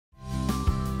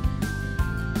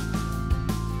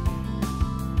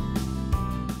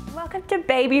welcome to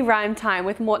Baby Rhyme Time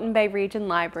with Moreton Bay Region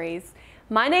Libraries.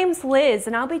 My name's Liz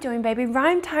and I'll be doing Baby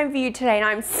Rhyme Time for you today and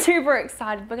I'm super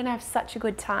excited. We're gonna have such a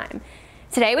good time.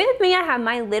 Today with me I have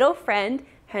my little friend,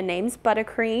 her name's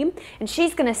Buttercream, and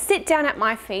she's gonna sit down at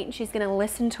my feet and she's gonna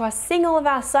listen to us sing all of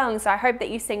our songs. So I hope that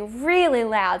you sing really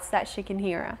loud so that she can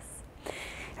hear us.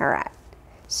 All right,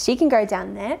 she can go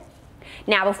down there.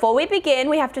 Now before we begin,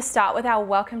 we have to start with our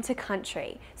welcome to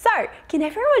country. So, can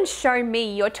everyone show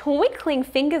me your twinkling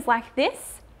fingers like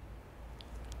this?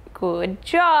 Good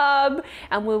job.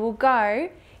 And we will go,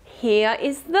 here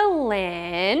is the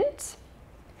land,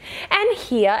 and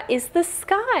here is the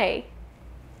sky.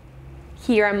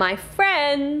 Here are my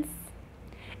friends,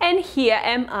 and here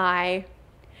am I.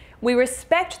 We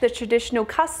respect the traditional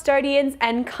custodians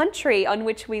and country on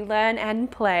which we learn and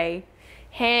play.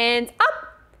 Hands up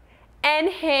and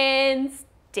hands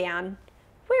down.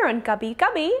 We're on Gubby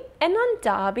Gubby and on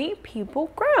Derby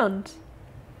Pupil Ground.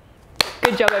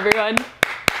 Good job, everyone.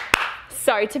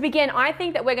 So to begin, I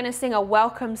think that we're going to sing a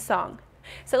welcome song.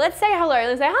 So let's say hello.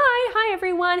 Let's say hi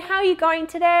everyone. How are you going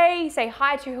today? Say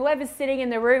hi to whoever's sitting in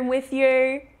the room with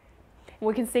you.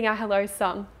 We can sing our hello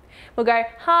song. We'll go,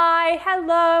 hi,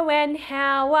 hello, and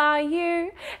how are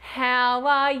you? How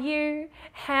are you?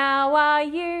 How are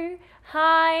you?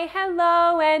 Hi,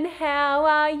 hello, and how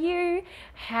are you?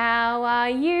 How are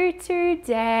you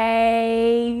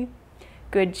today?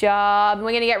 Good job.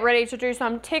 We're going to get ready to do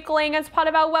some tickling as part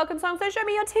of our welcome song. So show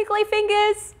me your tickly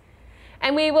fingers.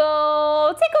 And we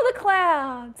will tickle the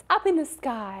clouds up in the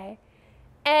sky.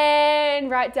 And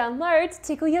right down low to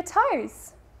tickle your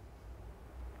toes.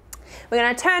 We're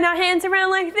going to turn our hands around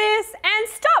like this and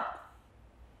stop.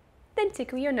 Then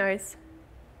tickle your nose.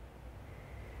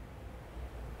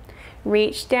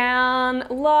 Reach down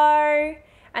low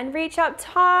and reach up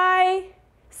high.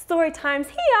 Story time's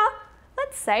here.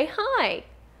 Let's say hi.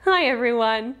 Hi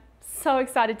everyone. So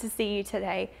excited to see you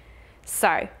today.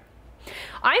 So,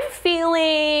 I'm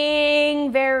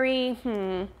feeling very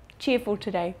cheerful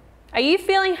today. Are you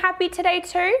feeling happy today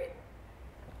too?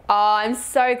 Oh, I'm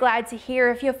so glad to hear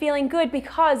if you're feeling good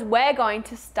because we're going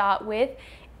to start with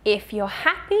if you're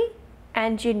happy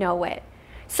and you know it.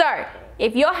 So,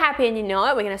 if you're happy and you know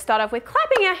it, we're going to start off with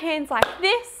clapping our hands like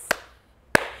this,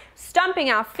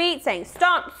 stomping our feet, saying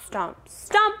stomp, stomp,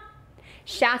 stomp,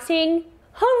 shouting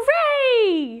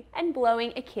hooray, and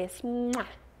blowing a kiss. Mwah.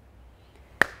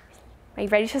 Are you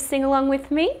ready to sing along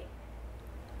with me?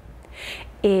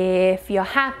 If you're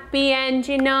happy and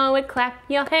you know it, clap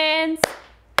your hands.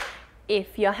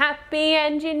 If you're happy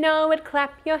and you know it,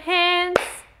 clap your hands.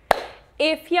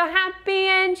 If you're happy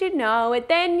and you know it,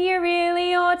 then you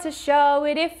really ought to show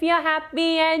it. If you're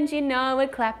happy and you know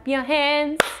it, clap your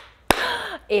hands.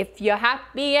 If you're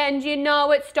happy and you know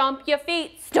it, stomp your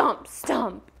feet, stomp,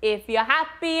 stomp. If you're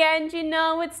happy and you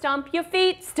know it, stomp your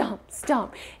feet, stomp,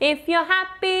 stomp. If you're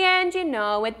happy and you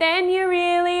know it, then you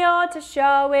really ought to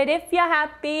show it. If you're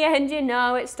happy and you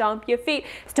know it, stomp your feet,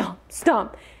 stomp,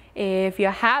 stomp. If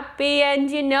you're happy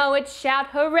and you know it, shout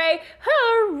hooray,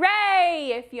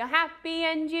 hooray! If you're happy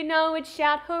and you know it,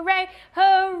 shout hooray,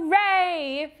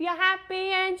 hooray! If you're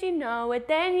happy and you know it,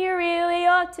 then you really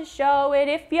ought to show it.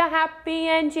 If you're happy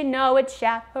and you know it,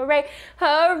 shout hooray,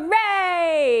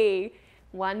 hooray!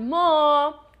 One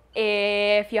more.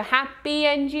 If you're happy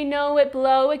and you know it,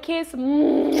 blow a kiss.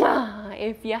 Mwah.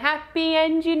 If you're happy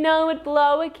and you know it,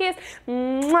 blow a kiss.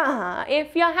 Mwah.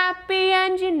 If you're happy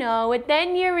and you know it,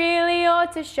 then you really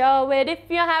ought to show it. If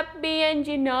you're happy and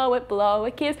you know it, blow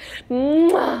a kiss.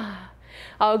 Mwah.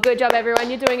 Oh, good job, everyone.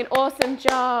 You're doing an awesome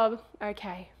job.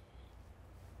 Okay.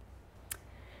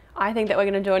 I think that we're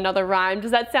going to do another rhyme.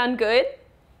 Does that sound good?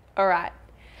 All right.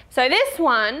 So this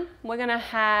one, we're going to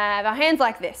have our hands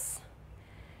like this.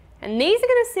 And these are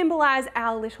going to symbolize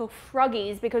our little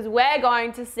froggies because we're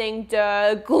going to sing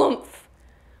Der Glumph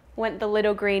went the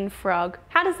little green frog.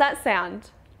 How does that sound?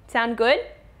 Sound good?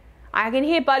 I can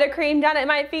hear Buttercream down at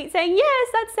my feet saying, yes,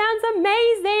 that sounds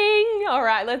amazing. All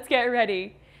right, let's get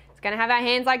ready. It's going to have our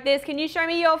hands like this. Can you show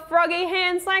me your froggy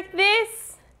hands like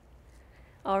this?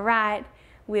 All right,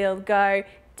 we'll go.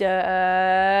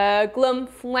 Der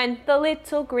Glumph went the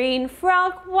little green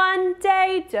frog one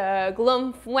day. Der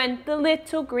Glumph went the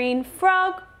little green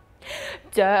frog.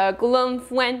 Der Glumph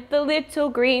went the little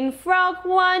green frog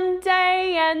one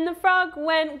day, and the frog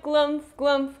went glumph,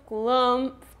 glumph,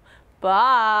 glumph.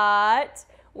 But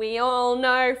we all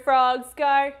know frogs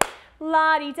go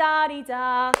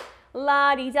la-di-da-di-da,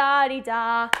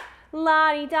 la-di-da-di-da,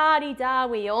 la-di-da-di-da.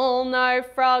 We all know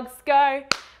frogs go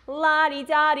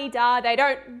la-di-da-di-da. They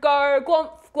don't go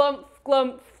glump, glump,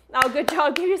 glump. Oh, good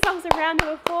job. Give yourselves a round of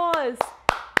applause.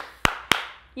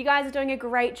 You guys are doing a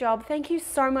great job. Thank you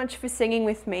so much for singing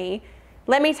with me.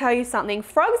 Let me tell you something.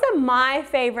 Frogs are my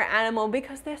favorite animal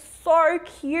because they're so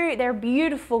cute. They're a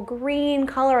beautiful green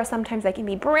color, or sometimes they can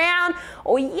be brown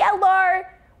or yellow.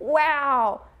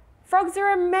 Wow. Frogs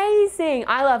are amazing.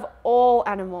 I love all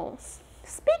animals.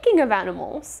 Speaking of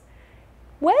animals,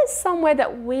 where's somewhere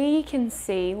that we can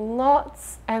see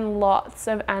lots and lots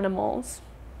of animals?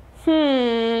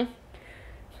 I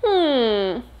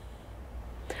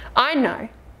know.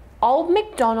 Old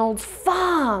MacDonald's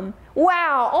farm.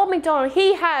 Wow, Old MacDonald,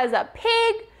 he has a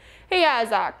pig, he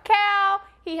has a cow,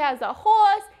 he has a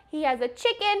horse, he has a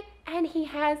chicken, and he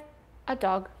has a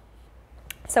dog.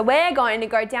 So we're going to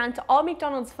go down to Old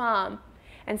MacDonald's farm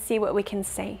and see what we can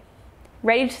see.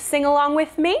 Ready to sing along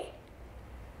with me?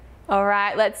 All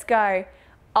right, let's go.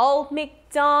 Old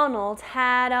MacDonald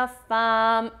had a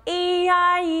farm,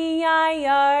 E-I-E-I-O.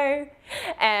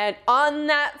 And on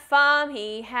that farm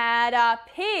he had a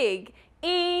pig,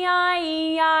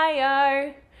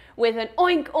 E-I-E-I-O. With an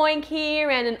oink oink here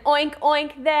and an oink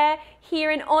oink there, here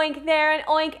an oink, there an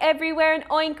oink, everywhere an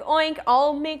oink oink.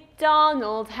 Old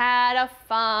MacDonald had a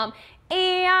farm,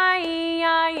 E-I-E-I-O.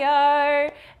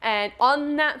 And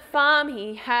on that farm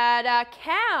he had a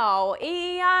cow,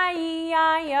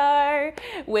 E-I-E-I-O.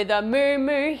 With a moo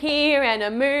moo here and a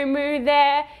moo moo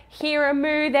there, here a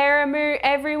moo, there a moo,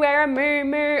 everywhere a moo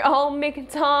moo. Old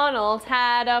MacDonald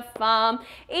had a farm,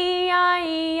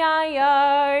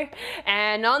 E-I-E-I-O.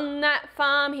 And on that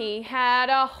farm he had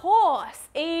a horse,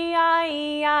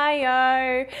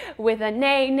 E-I-E-I-O. With a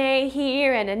neigh neigh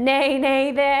here and a neigh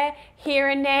neigh there, here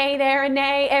a neigh, there a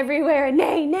neigh, everywhere a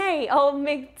neigh neigh. Old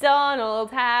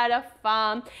MacDonald had a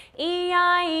farm,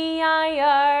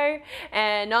 E-I-E-I-O.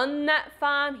 And on that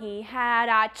farm he had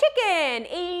a chicken,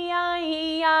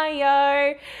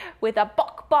 E-I-E-I-O. With a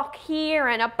buck buck here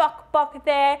and a buck buck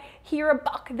there, here a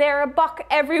buck, there a buck,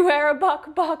 everywhere a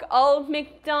buck buck. Old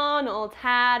MacDonald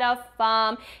had a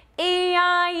farm,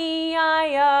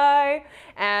 E-I-E-I-O.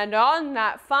 And on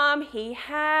that farm he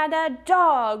had a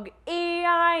dog,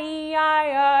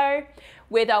 E-I-E-I-O.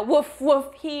 With a woof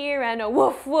woof here and a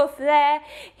woof woof there,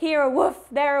 here a woof,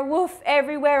 there a woof,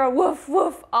 everywhere a woof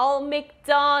woof. Old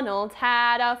MacDonald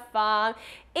had a farm,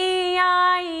 E-I-E-I-O.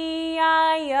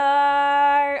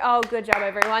 Oh, good job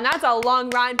everyone. That's a long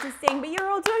rhyme to sing, but you're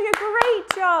all doing a great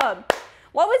job.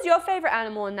 What was your favorite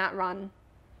animal in that run?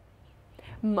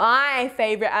 My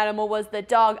favorite animal was the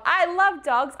dog. I love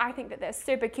dogs. I think that they're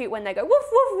super cute when they go woof,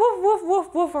 woof, woof, woof,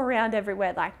 woof, woof around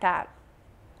everywhere like that.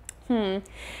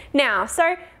 Now,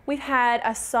 so we've had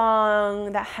a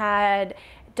song that had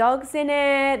dogs in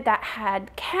it, that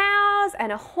had cows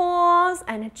and a horse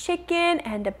and a chicken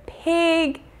and a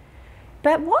pig.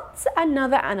 But what's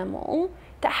another animal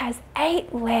that has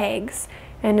 8 legs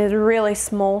and is really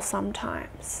small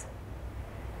sometimes?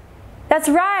 That's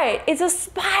right, it's a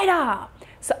spider.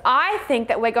 So I think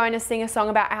that we're going to sing a song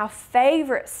about our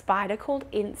favorite spider called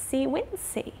Incy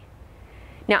Wincy.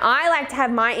 Now I like to have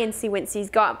my Incy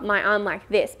Wincy's got my arm like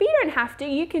this, but you don't have to.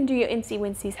 You can do your Incy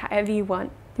Wincy's however you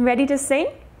want. Ready to sing?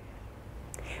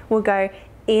 We'll go,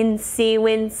 Incy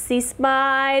Wincy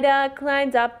spider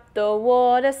climbed up the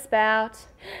water spout.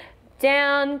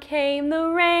 Down came the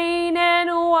rain and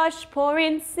washed poor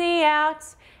Incy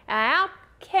out. Out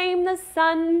came the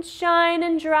sunshine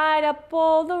and dried up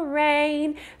all the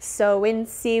rain. So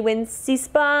Incy Wincy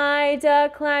spider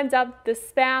climbed up the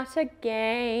spout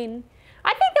again.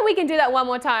 I think that we can do that one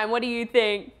more time. What do you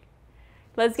think?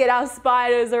 Let's get our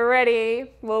spiders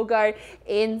ready. We'll go,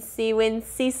 Incy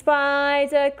Wincy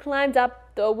spider climbed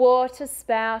up the water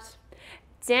spout.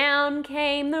 Down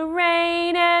came the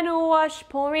rain and washed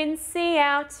poor Incy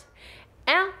out.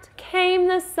 Out came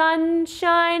the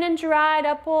sunshine and dried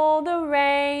up all the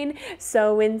rain.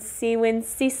 So Incy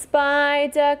Wincy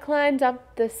spider climbed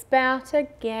up the spout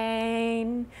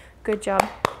again. Good job.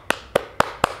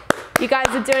 You guys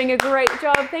are doing a great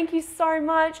job. Thank you so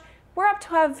much. We're up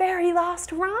to our very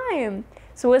last rhyme.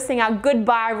 So we'll sing our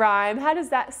goodbye rhyme. How does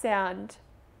that sound?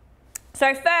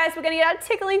 So first, we're going to get our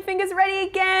tickling fingers ready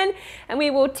again, and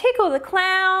we will tickle the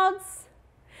clouds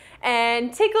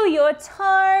and tickle your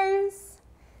toes.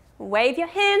 Wave your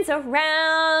hands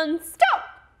around, stop,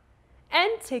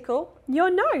 and tickle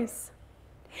your nose.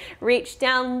 Reach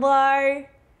down low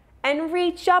and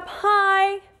reach up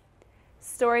high.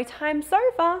 Story time's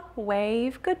over,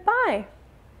 wave goodbye.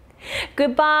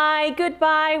 Goodbye,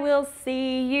 goodbye, we'll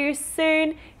see you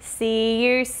soon. See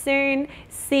you soon,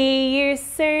 see you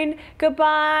soon.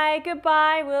 Goodbye,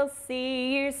 goodbye, we'll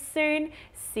see you soon.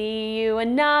 See you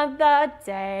another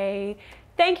day.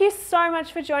 Thank you so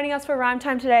much for joining us for Rhyme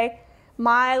Time today.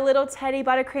 my little teddy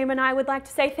Buttercream and I would like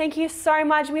to say thank you so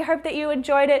much. We hope that you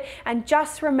enjoyed it, and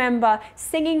just remember,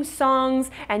 singing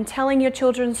songs and telling your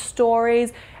children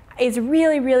stories is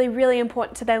really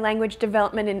important to their language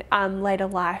development in later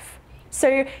life.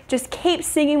 So just keep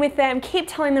singing with them, keep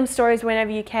telling them stories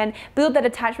whenever you can, build that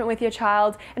attachment with your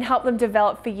child and help them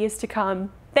develop for years to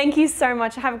come. Thank you so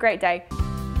much. Have a great day.